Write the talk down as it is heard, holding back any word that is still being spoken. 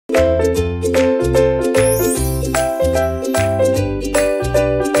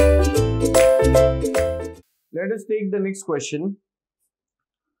let's take the next question.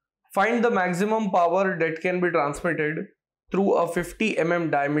 Find the maximum power that can be transmitted through a 50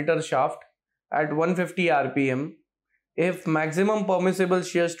 mm diameter shaft at 150 rpm if maximum permissible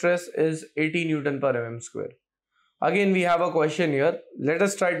shear stress is 80 Newton per mm square. Again, we have a question here. Let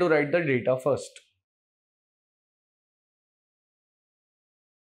us try to write the data first.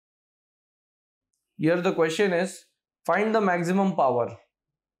 Here the question is, find the maximum power.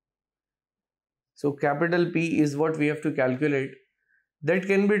 So capital P is what we have to calculate, that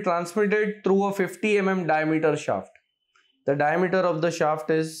can be transmitted through a 50 mm diameter shaft. The diameter of the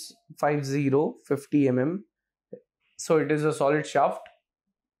shaft is 50 mm. So it is a solid shaft.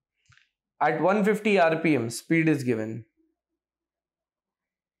 At 150 rpm, speed is given.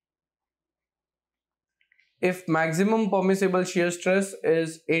 If maximum permissible shear stress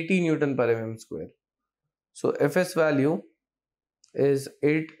is 80 Newton per mm square. So Fs value is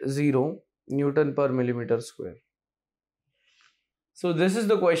 80 Newton per millimeter square. So this is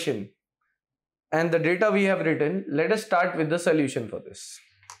the question and the data we have written. Let us start with the solution for this.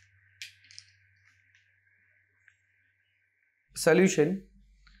 Solution.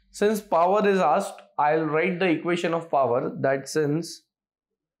 Since power is asked, I'll write the equation of power, that since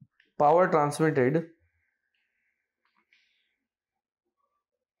power transmitted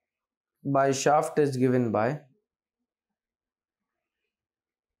by shaft is given by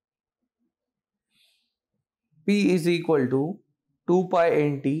P is equal to 2 pi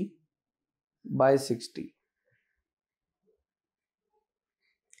nt by 60.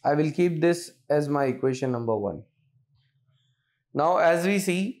 I will keep this as my equation number 1. Now as we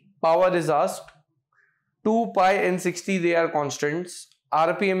see, power is asked, 2 pi and 60 they are constants,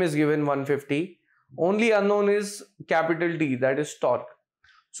 RPM is given 150, only unknown is capital T, that is torque.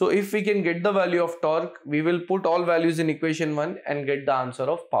 So if we can get the value of torque, we will put all values in equation 1 and get the answer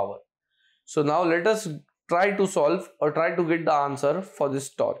of power. So now let us try to solve or try to get the answer for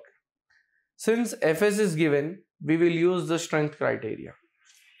this torque. Since Fs is given, we will use the strength criteria.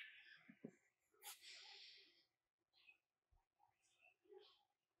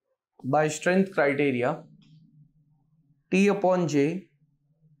 By strength criteria, T upon J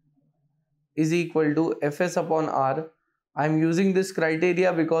is equal to Fs upon R. I am using this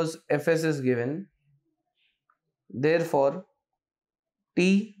criteria because Fs is given. Therefore,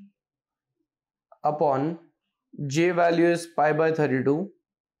 T upon J value is pi by 32,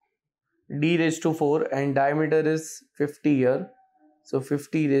 d raised to 4, and diameter is 50 here. So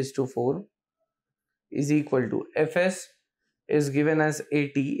 50 raised to 4 is equal to Fs is given as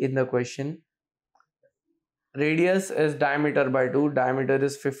 80 in the question. Radius is diameter by 2, diameter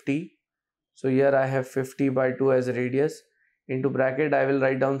is 50. So here I have 50 by 2 as radius. Into bracket I will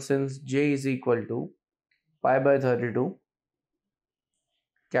write down, since J is equal to pi by 32,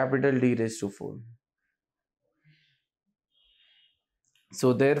 capital D raised to 4.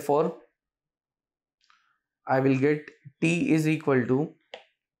 So therefore I will get T is equal to,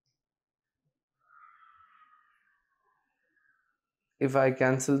 if I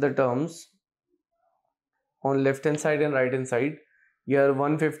cancel the terms on left hand side and right hand side, here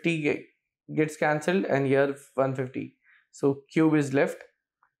 150 gets cancelled and here 150. So cube is left,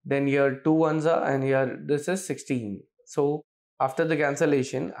 then here 2 ones are, and here this is 16. So after the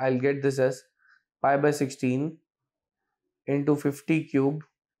cancellation, I'll get this as pi by 16 into 50 cubed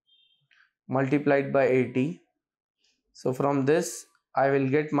multiplied by 80. So from this, I will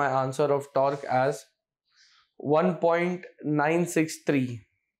get my answer of torque as 1.963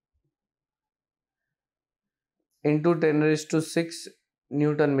 into 10 raised to 6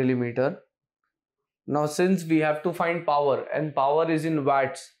 Newton millimeter. Now since we have to find power and power is in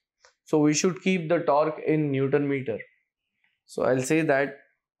watts, so we should keep the torque in Newton meter. So I'll say that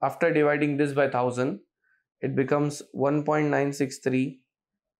after dividing this by 1000, it becomes 1.963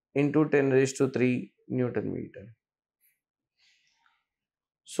 into 10 raised to 3 Newton meter.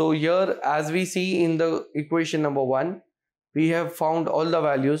 So here, as we see in the equation number 1, we have found all the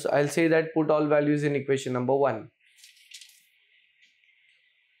values. I'll say that put all values in equation number 1.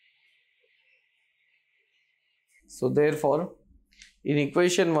 So therefore, in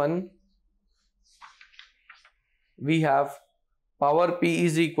equation 1, we have power P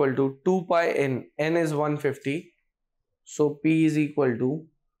is equal to 2 pi n, n is 150. So P is equal to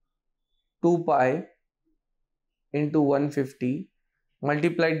 2 pi into 150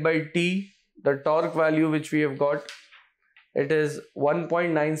 multiplied by T, the torque value which we have got, it is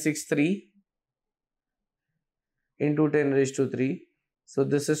 1.963 into 10 raised to 3. So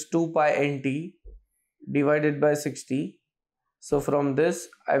this is 2 pi nt divided by 60. So from this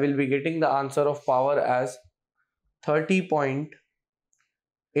I will be getting the answer of power as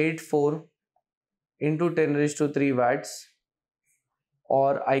 30.84 into 10 raised to 3 watts,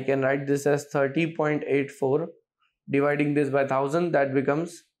 or I can write this as 30.84. Dividing this by 1000, that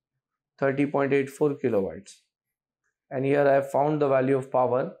becomes 30.84 kilowatts. And here I have found the value of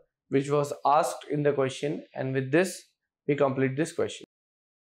power which was asked in the question, and with this we complete this question.